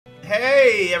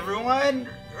Hey everyone!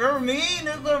 Remember me,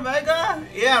 NuclearOmega?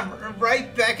 Yeah, I'm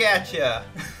right back at ya.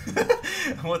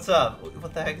 What's up?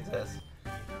 What the heck is this?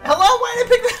 Hello, why did I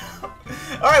pick that up?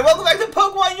 Alright, welcome back to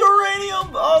Pokémon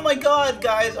Uranium! Oh my god,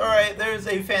 guys, alright, there's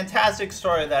a fantastic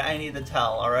story that I need to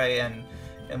tell, alright,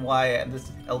 and why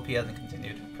this LP hasn't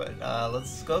continued. But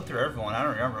let's go through everyone. I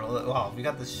don't remember. Wow, we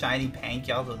got this shiny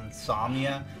Pankyal with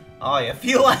Insomnia. Oh yeah,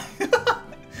 feel like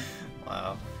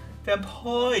wow.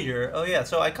 Vampire! Oh yeah,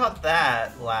 so I caught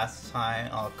that last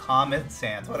time. Oh, Comet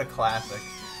Sands, what a classic.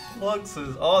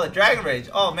 Fluxes, oh, the Dragon Rage.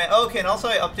 Oh man, okay, and also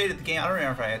I updated the game. I don't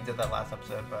remember if I did that last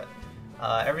episode, but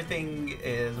everything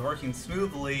is working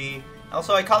smoothly.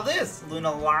 Also, I caught this,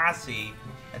 Luna Lassie.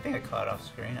 I think I caught it off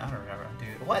screen. I don't remember,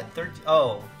 dude. What? 13?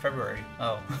 Oh, February.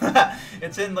 Oh,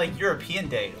 it's in like European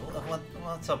date.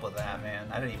 What's up with that, man?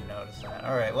 I didn't even notice that.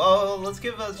 All right, well, let's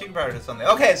give a secret power to something.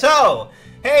 Okay, so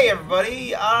hey everybody.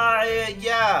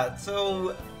 Yeah.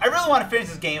 So I really want to finish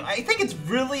this game. I think it's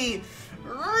really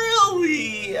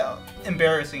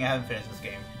embarrassing I haven't finished this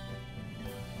game.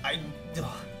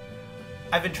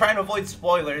 I've been trying to avoid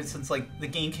spoilers since like the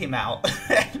game came out.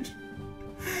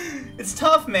 It's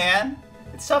tough, man.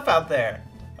 It's tough out there.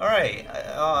 Alright,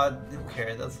 who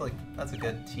cares? That's a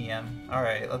good TM.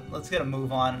 Alright, let's get a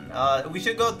move on. We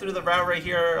should go through the route right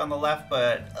here on the left,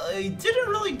 but it didn't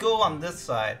really go on this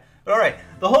side. But alright,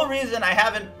 the whole reason I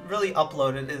haven't really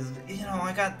uploaded is, you know,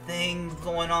 I got things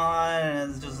going on, and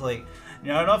it's just like,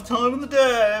 not enough time in the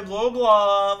day, blah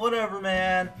blah, whatever,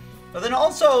 man. But then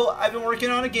also, I've been working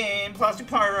on a game, Plastic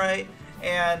Pyrite,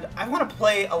 and I want to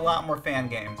play a lot more fan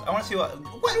games. I want to see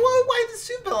why is the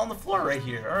soup bell on the floor right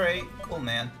here? Alright, cool,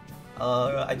 man.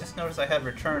 I just noticed I had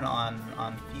return on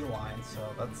Feline, so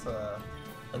that's a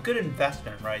good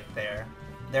investment right there.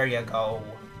 There you go.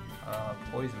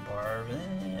 Poison Barb.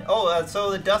 Oh,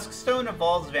 so the Duskstone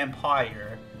evolves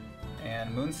Vampire,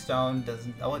 and Moonstone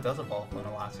doesn't. Oh, it does evolve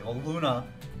Luna Lassie. Well, Luna.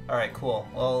 Alright, cool.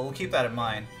 Well, we'll keep that in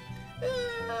mind.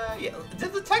 Yeah.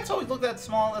 Did the text always look that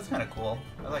small? That's kind of cool.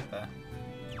 I like that.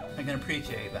 I can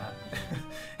appreciate that.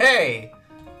 Hey!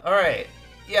 Alright.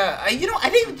 Yeah, I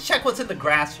didn't even check what's in the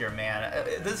grass here, man.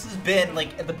 This has been,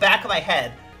 like, at the back of my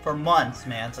head for months,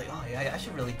 man. It's like, oh, yeah, I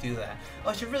should really do that. Oh,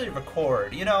 I should really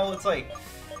record. You know, it's like,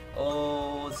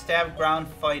 oh, stab ground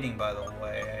fighting, by the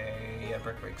way. Yeah,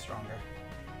 Brick Break's stronger.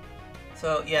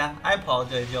 So, yeah, I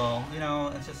apologize, y'all. You know,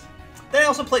 it's just... Then I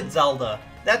also played Zelda.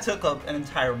 That took up an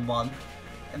entire month.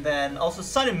 And then also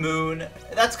Sun and Moon.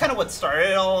 That's kind of what started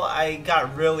it all. I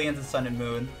got really into Sun and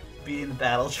Moon, beating the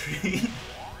battle tree.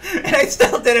 And I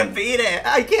still didn't beat it.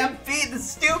 I can't beat the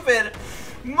stupid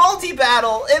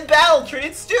multi-battle in battle tree.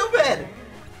 It's stupid.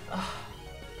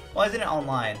 Why isn't it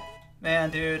online? Man,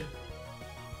 dude.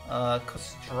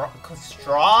 Kostra?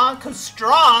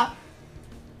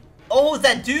 Oh,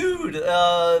 that dude!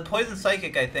 Poison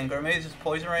Psychic, I think. Or maybe it's just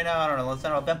Poison right now. I don't know. Let's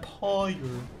not know. Vampire.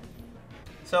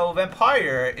 So,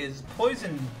 Vampire is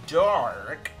Poison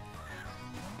Dark.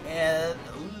 And,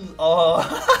 oh.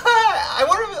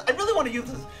 I really want to use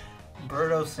this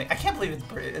Birdo thing. I can't believe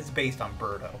it's based on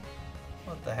Birdo.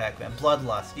 What the heck, man?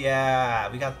 Bloodlust. Yeah,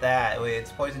 we got that. Wait,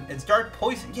 it's Poison. It's Dark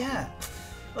Poison. Yeah.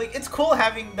 Like, it's cool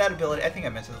having that ability. I think I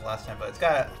mentioned this last time, but it's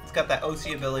got that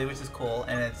OC ability, which is cool,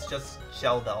 and it's just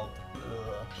shell delved.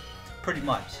 Pretty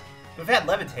much. If it had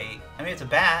Levitate, I mean, it's a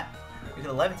bat. You could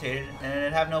have levitated, and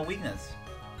it'd have no weakness.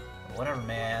 But whatever,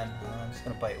 man. I'm just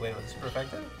gonna bite. Wait, was it super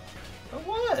effective? It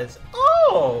was.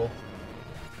 Oh!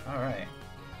 Alright.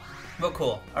 Well,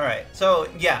 cool. Alright, so,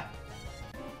 yeah.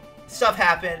 Stuff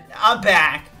happened. I'm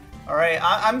back. Alright,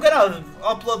 I'm gonna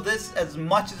upload this as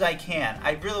much as I can.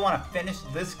 I really want to finish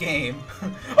this game.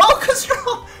 Oh,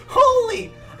 Control!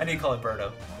 Holy! I need to call it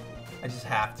Birdo. I just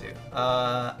have to.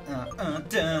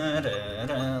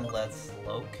 Let's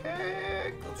slow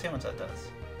kick. Let's see how much that does.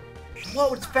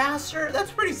 Whoa, it's faster?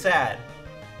 That's pretty sad.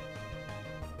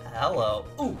 Hello.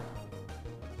 Ooh.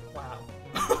 Wow.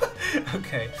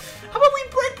 Okay. How about we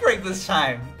break this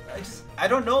time? I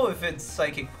don't know if it's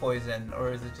Psychic Poison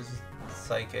or is it just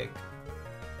Psychic.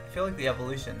 I feel like the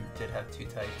evolution did have two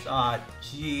types. Ah,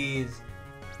 jeez.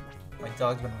 My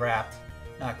dog's been wrapped.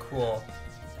 Not cool.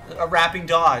 A rapping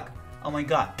dog. Oh my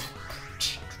god.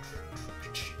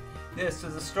 This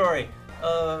is a story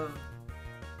of...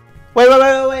 Wait.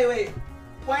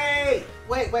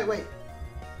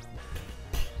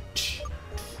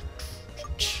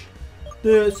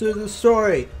 This is a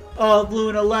story of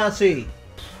Luna Lassie.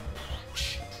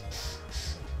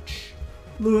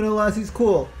 Luna Lassie's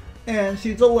cool, and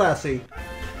she's a lassie.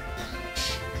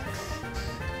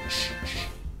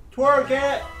 Twerk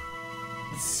it!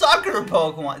 Sucker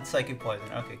Pokemon! Psychic Poison.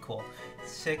 Okay, cool.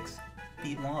 6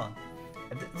 feet long.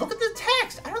 Look at the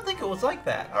text! I don't think it was like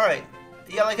that. All right.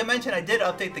 Yeah, like I mentioned, I did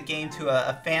update the game to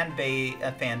a fan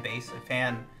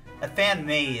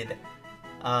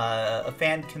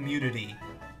community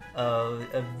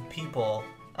of people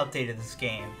updated this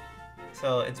game.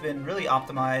 So it's been really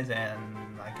optimized,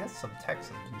 and I guess some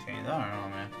text has been changed. I don't know,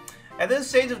 man. At this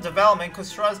stage of development,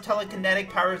 Kostra's telekinetic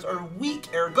powers are weak,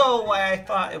 ergo why I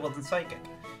thought it wasn't psychic.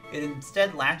 It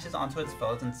instead latches onto its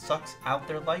foes and sucks out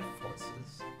their life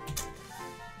forces.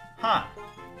 Huh.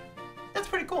 That's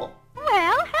pretty cool.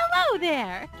 Well, hello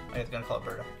there. I was gonna call it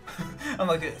Birdo. I'm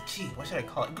like, gee, what should I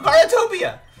call it?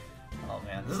 Garotopia! Oh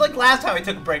man, this is like last time I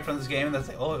took a break from this game, and that's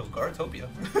like, oh, Garotopia.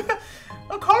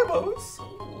 A Carbos!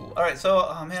 Alright, so,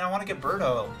 oh man, I want to get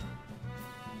Birdo.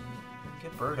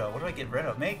 Get Birdo. What do I get rid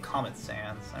of? Make Comet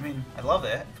Sands. I mean, I love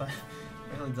it, but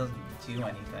it really doesn't do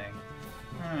anything.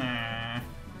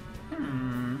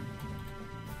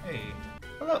 Hey.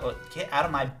 Hello. Get out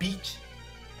of my beach!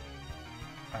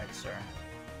 Alright, sir.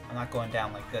 I'm not going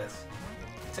down like this.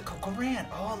 It's a Kokoran.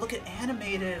 Oh, look at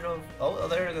animated. Oh,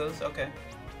 there it goes. Okay.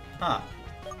 Huh.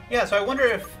 Yeah, so I wonder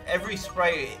if every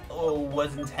sprite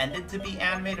was intended to be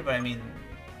animated, but I mean,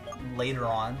 later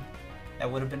on,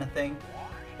 that would have been a thing.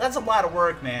 That's a lot of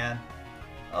work, man.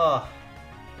 Ugh.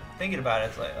 Thinking about it,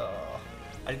 it's like, oh.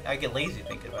 I get lazy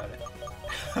thinking about it.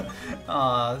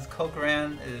 This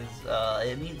Kokoran is,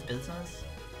 it means business.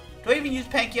 Do I even use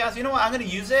Pankias? You know what? I'm gonna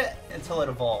use it until it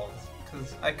evolves.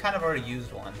 Because I kind of already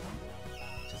used one.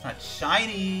 Just not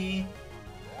shiny.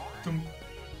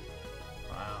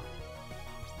 Wow.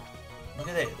 Look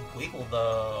at it wiggle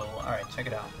though. Alright, check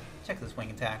it out. Check this wing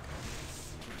attack.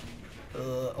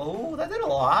 Oh, that did a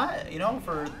lot. You know,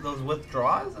 for those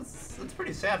withdraws, that's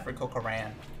pretty sad for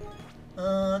Kokoran.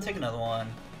 Take another one.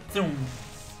 Zoom.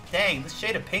 Dang, this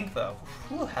shade of pink though.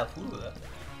 Dude,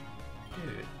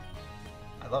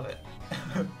 I love it.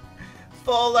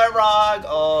 Fularog!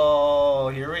 Oh,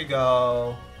 here we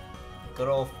go. Good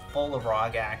old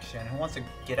Fularog action. Who wants to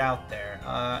get out there?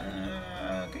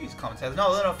 Could use Comet Sands.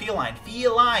 No, Feline.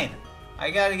 Feline!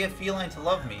 I gotta get Feline to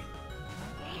love me.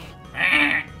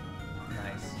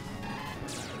 Nice.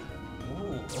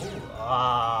 Ooh,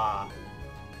 ah.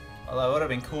 Oh, that would have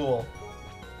been cool.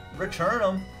 Return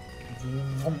him.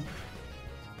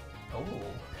 Oh.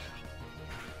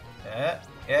 Yeah.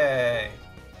 Yay.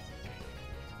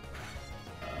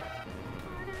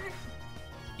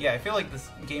 Yeah, I feel like this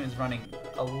game is running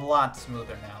a lot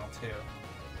smoother now, too.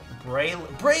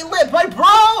 Braylip, my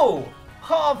bro!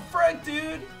 Oh, frick,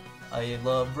 dude! I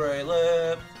love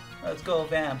Braylip. Let's go,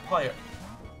 vampire.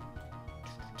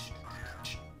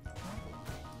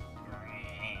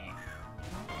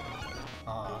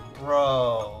 Oh,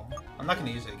 bro. I'm not gonna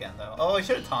use it again, though. Oh, I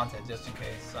should have taunted, just in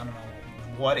case. I don't know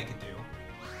what it could do.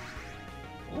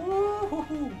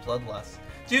 Ooh, Bloodlust.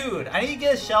 Dude, I need to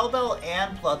get a Shell Bell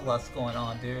and Bloodlust going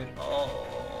on, dude.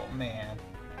 Oh, man.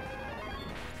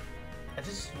 I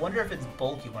just wonder if it's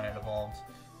bulky when it evolves.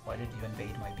 Why did you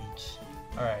invade my beach?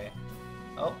 Alright.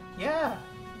 Oh, yeah.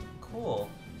 Cool.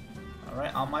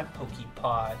 Alright, on my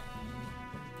Pokepod.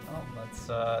 Oh, let's,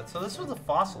 so this was a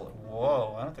fossil.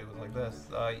 Whoa, I don't think it was like this.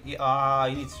 You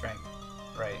need strength.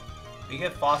 Right. We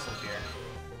get fossils here.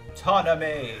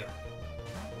 Toname!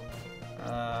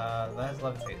 That has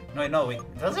levitate. No, wait,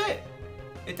 does it?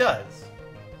 It does.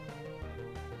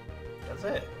 Does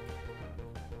it?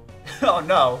 Oh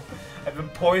no, I've been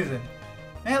poisoned.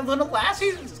 Man, Luna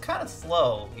Lassie's is kind of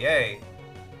slow. Yay.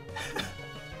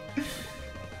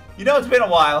 You know, it's been a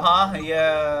while, huh?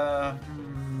 Yeah.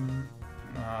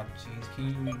 Oh, jeez, can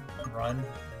you run?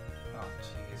 Oh,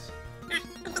 jeez.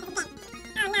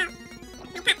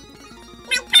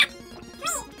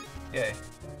 Yay.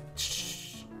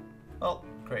 Oh,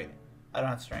 great. I don't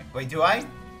have strength. Wait, do I?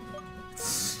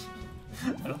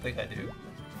 I don't think I do.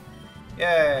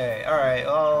 Yay! Alright,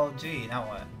 oh, gee, now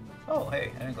what? Oh,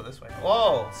 hey, I didn't go this way.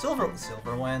 Whoa!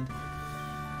 Silverwind.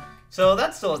 So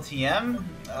that's still a TM.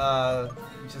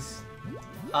 Just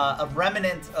a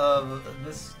remnant of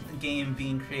this game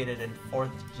being created in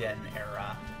 4th gen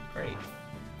era. Great.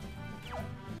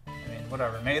 I mean,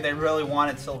 whatever. Maybe they really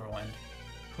wanted Silverwind.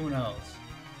 Who knows?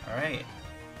 Alright.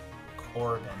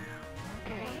 Corbin.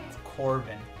 It's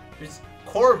Corbin. There's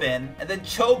Corbin and then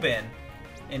Chobin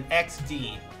in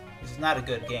XD, which is not a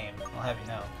good game, I'll have you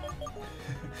know.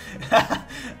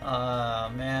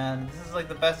 Man, this is like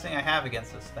the best thing I have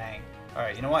against this thing.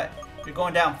 Alright, you know what? You're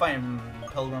going down fighting,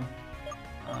 Pilgrim.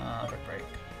 Break.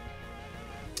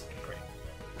 Great.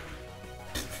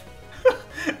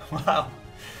 Wow.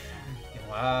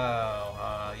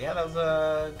 Wow. Yeah, that was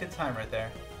a good time right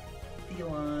there.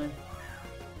 Feline.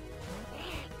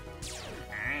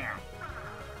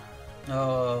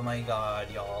 Oh my god,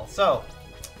 y'all. So,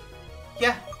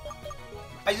 yeah.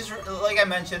 I just, like I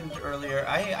mentioned earlier,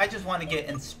 I just want to get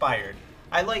inspired.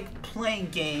 I like playing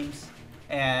games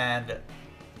and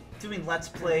doing Let's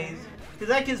Plays, because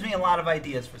that gives me a lot of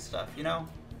ideas for stuff, you know?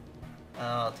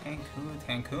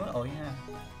 Tankoon, oh yeah.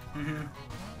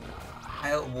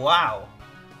 Wow.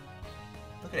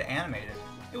 Look at it animated.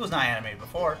 It was not animated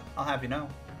before, I'll have you know.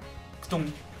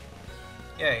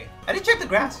 Yay. I did check the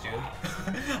grass, dude.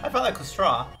 I found like a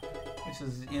straw, which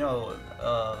is, you know,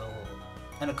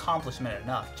 an accomplishment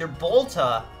enough.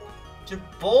 Gibraltar.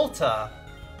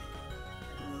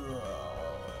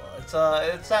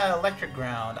 It's an electric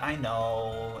ground. I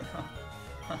know.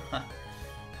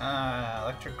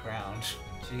 Electric ground.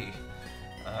 Gee.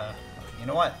 You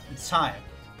know what? It's time.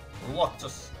 Look,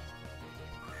 just.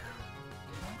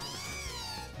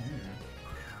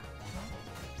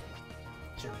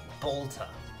 Gibraltar.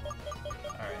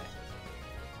 All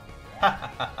right.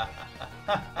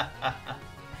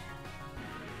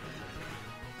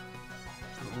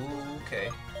 Okay.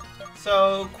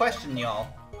 So, question, y'all.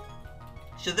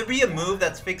 Should there be a move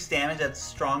that's fixed damage that's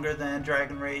stronger than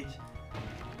Dragon Rage?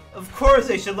 Of course,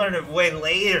 they should learn it way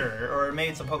later, or maybe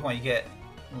it's a Pokemon you get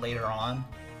later on.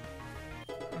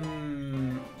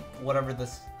 Whatever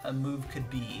this move could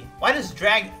be. Why does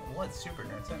what Super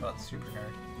Nerd? Something about Super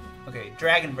Nerd. Okay,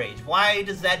 Dragon Rage. Why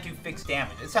does that do fixed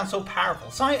damage? It sounds so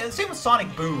powerful. Same with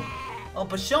Sonic Boom. Oh,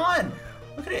 but Sean,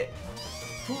 look at it.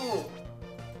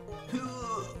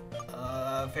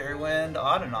 Fairy Wind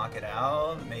ought to knock it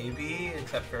out, maybe,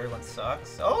 except Fairy Wind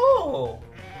sucks. Oh!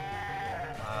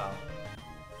 Wow.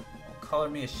 Color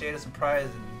me a shade of surprise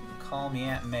and call me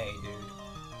Aunt May, dude.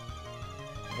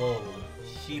 Whoa.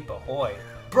 Sheep ahoy.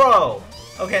 Bro!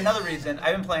 Okay, another reason.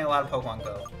 I've been playing a lot of Pokemon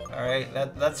Go. Alright?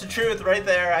 That's the truth right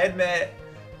there, I admit.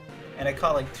 And I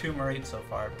caught like 2 Mareep so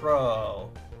far. Bro.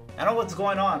 I don't know what's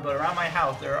going on, but around my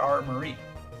house there are Mareep.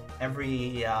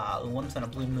 Every once in a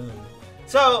blue moon.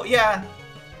 So, yeah.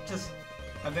 Just,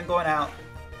 I've been going out,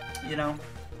 you know,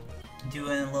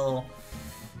 doing a little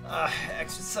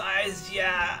exercise.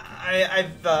 Yeah,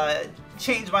 I've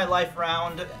changed my life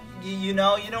around. You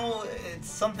know, it's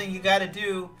something you gotta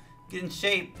do, get in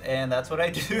shape, and that's what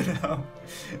I do now.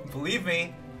 Believe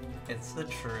me, it's the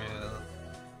truth.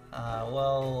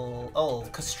 Oh,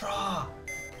 Castra,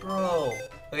 bro.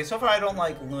 Okay, so far I don't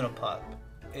like Lunapup.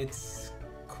 It's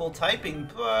cool typing,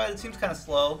 but it seems kind of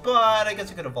slow, but I guess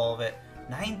you could evolve it.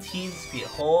 19 speed,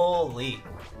 holy.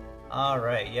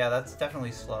 Alright, yeah, that's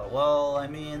definitely slow. Well, I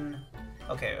mean,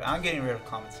 okay, I'm getting rid of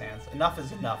Common Sands. Enough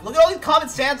is enough. Look at all these Common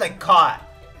Sands I caught!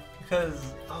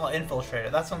 Because, oh,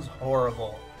 Infiltrator, that sounds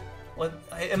horrible. What?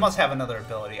 It must have another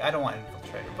ability. I don't want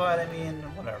Infiltrator, but I mean,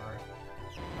 whatever.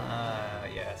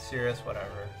 Yeah, serious,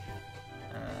 whatever.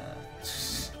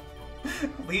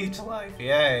 Leech Life,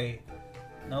 yay.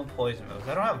 No poison moves.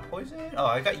 I don't have a poison? Oh,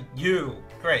 I got you.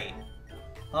 Great.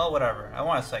 Oh, whatever. I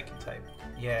want a Psychic type.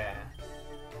 Yeah.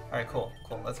 Alright, cool.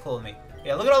 Cool. That's cool with me.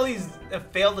 Yeah, look at all these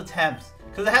failed attempts.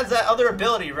 Because it has that other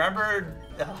ability, remember?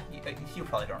 You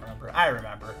probably don't remember. I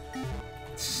remember.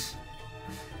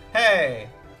 Hey!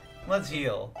 Let's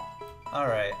heal.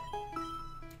 Alright.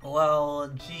 Well,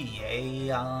 gee,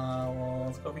 well,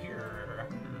 let's go over here.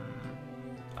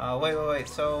 Wait.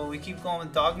 So, we keep going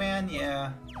with Dogman?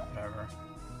 Yeah. Whatever.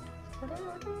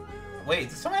 Wait,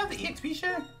 does someone have the EXP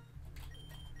share?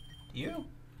 You?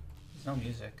 There's no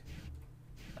music.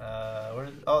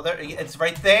 Oh, there, it's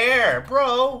right there,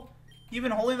 bro! You've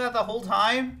been holding that the whole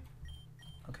time?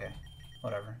 Okay,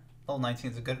 whatever. Level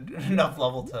 19 is a good enough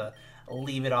level to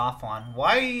leave it off on.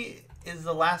 Why is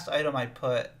the last item I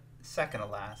put second to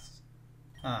last?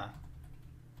 Huh.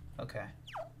 Okay.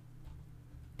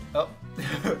 Oh.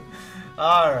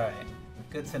 Alright.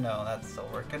 Good to know. That's still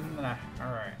working.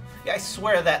 Alright. Yeah, I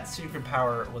swear that secret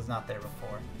power was not there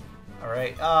before.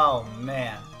 Alright. Oh,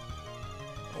 man.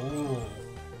 Ooh.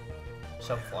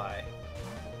 Subfly.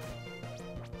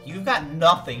 You've got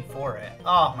nothing for it.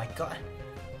 Oh, my God.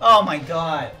 Oh, my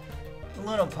God.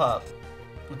 Lunapup.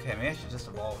 Okay, maybe I should just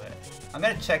evolve it. I'm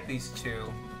going to check these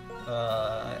two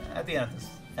at the end of this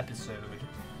episode.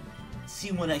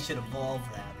 See when I should evolve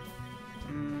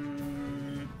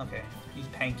them. Okay. Use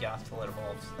Pankyos till it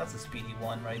evolves. That's a speedy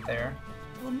one right there.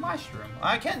 A mushroom.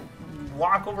 I can't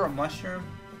walk over a mushroom.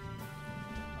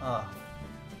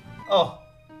 Oh.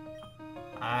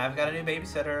 I've got a new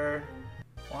babysitter.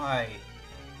 Why?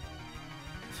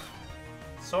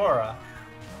 Sora.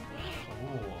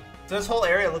 Ooh. Does this whole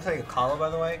area look like a Kala, by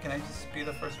the way? Can I just be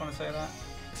the first one to say that?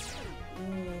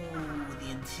 Ooh,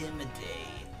 the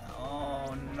Intimidate.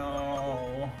 Oh,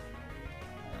 no.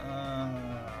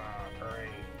 Great.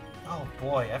 Oh,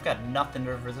 boy. I've got nothing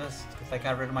to resist because I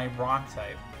got rid of my rock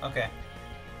type. Okay.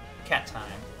 Cat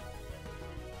time.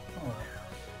 Oh.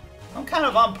 I'm kind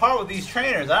of on par with these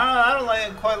trainers. I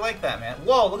don't quite like that, man.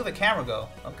 Whoa, look at the camera go.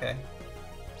 Okay.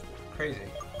 Crazy.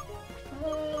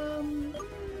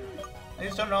 I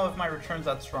just don't know if my return's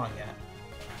that strong yet.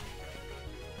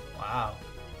 Wow.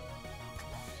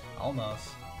 Almost.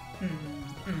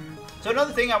 So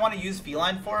another thing I want to use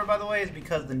Feline for, by the way, is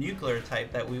because the nuclear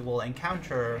type that we will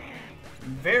encounter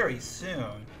very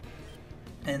soon.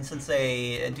 And since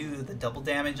they do the double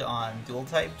damage on dual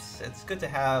types, it's good to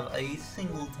have a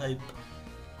single type.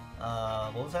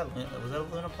 What was that? Was that a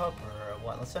Luna Pup or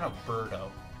what? Let's send out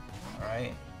Birdo.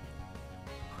 Alright.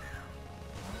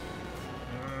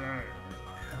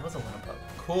 That was a Luna Pup.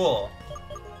 Cool.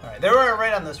 Alright, they were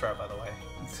right on this route, by the way.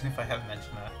 If I haven't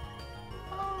mentioned that.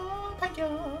 Oh,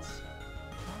 Peegeray.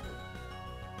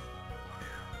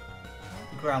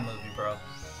 Ground movie, bro.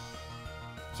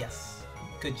 Yes.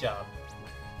 Good job.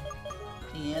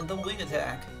 And the wing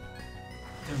attack.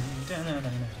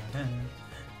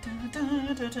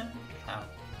 Ow.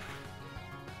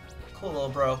 Cool, little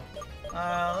bro.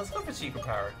 Let's go for Secret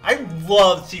Power. I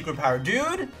love Secret Power,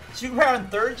 dude! Secret Power in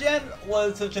 3rd gen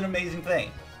was such an amazing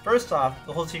thing. First off,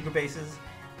 the whole Secret Base is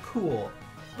cool.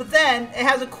 But then, it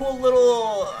has a cool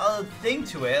little thing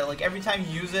to it. Like, every time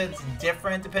you use it, it's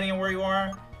different depending on where you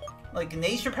are. Like,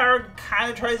 Nature Power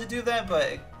kind of tries to do that,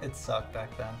 but it sucked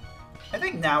back then. I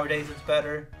think nowadays it's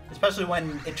better. Especially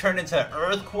when it turned into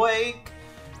Earthquake.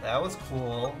 That was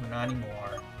cool. Not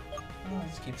anymore.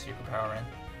 Let's keep Secret Power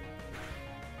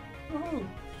in. Woohoo!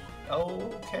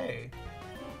 Okay.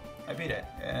 I beat it.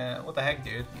 What the heck,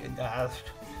 dude?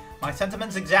 My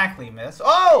sentiments exactly, miss.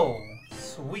 Oh!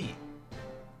 Sweet.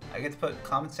 I get to put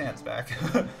Common Sense back.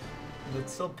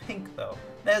 It's still pink, though.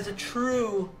 That is a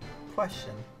true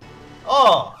question.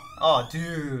 Oh! Oh,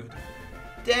 dude.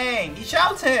 Dang, he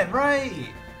shouts in,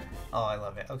 right? Oh, I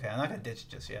love it. Okay, I'm not gonna ditch it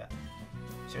just yet.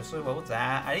 Seriously, what was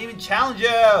that? I didn't even challenge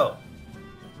you!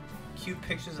 Cute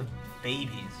pictures of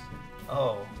babies.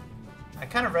 Oh. I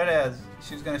kind of read it as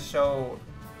she was gonna show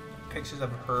pictures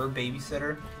of her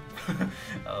babysitter.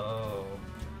 Oh.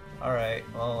 Alright,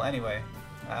 well, anyway.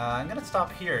 I'm gonna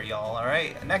stop here, y'all,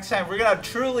 alright? Next time, we're gonna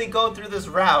truly go through this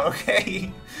route,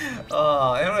 okay?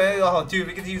 Anyway, oh, dude,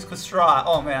 we get to use Questrat.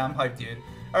 Oh, man, I'm hyped, dude.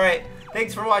 Alright,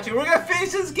 thanks for watching. We're gonna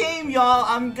finish this game, y'all.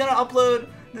 I'm gonna upload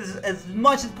this as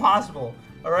much as possible,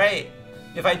 alright?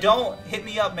 If I don't, hit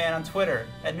me up, man, on Twitter,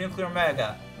 at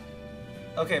NuclearOmega.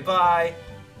 Okay, bye.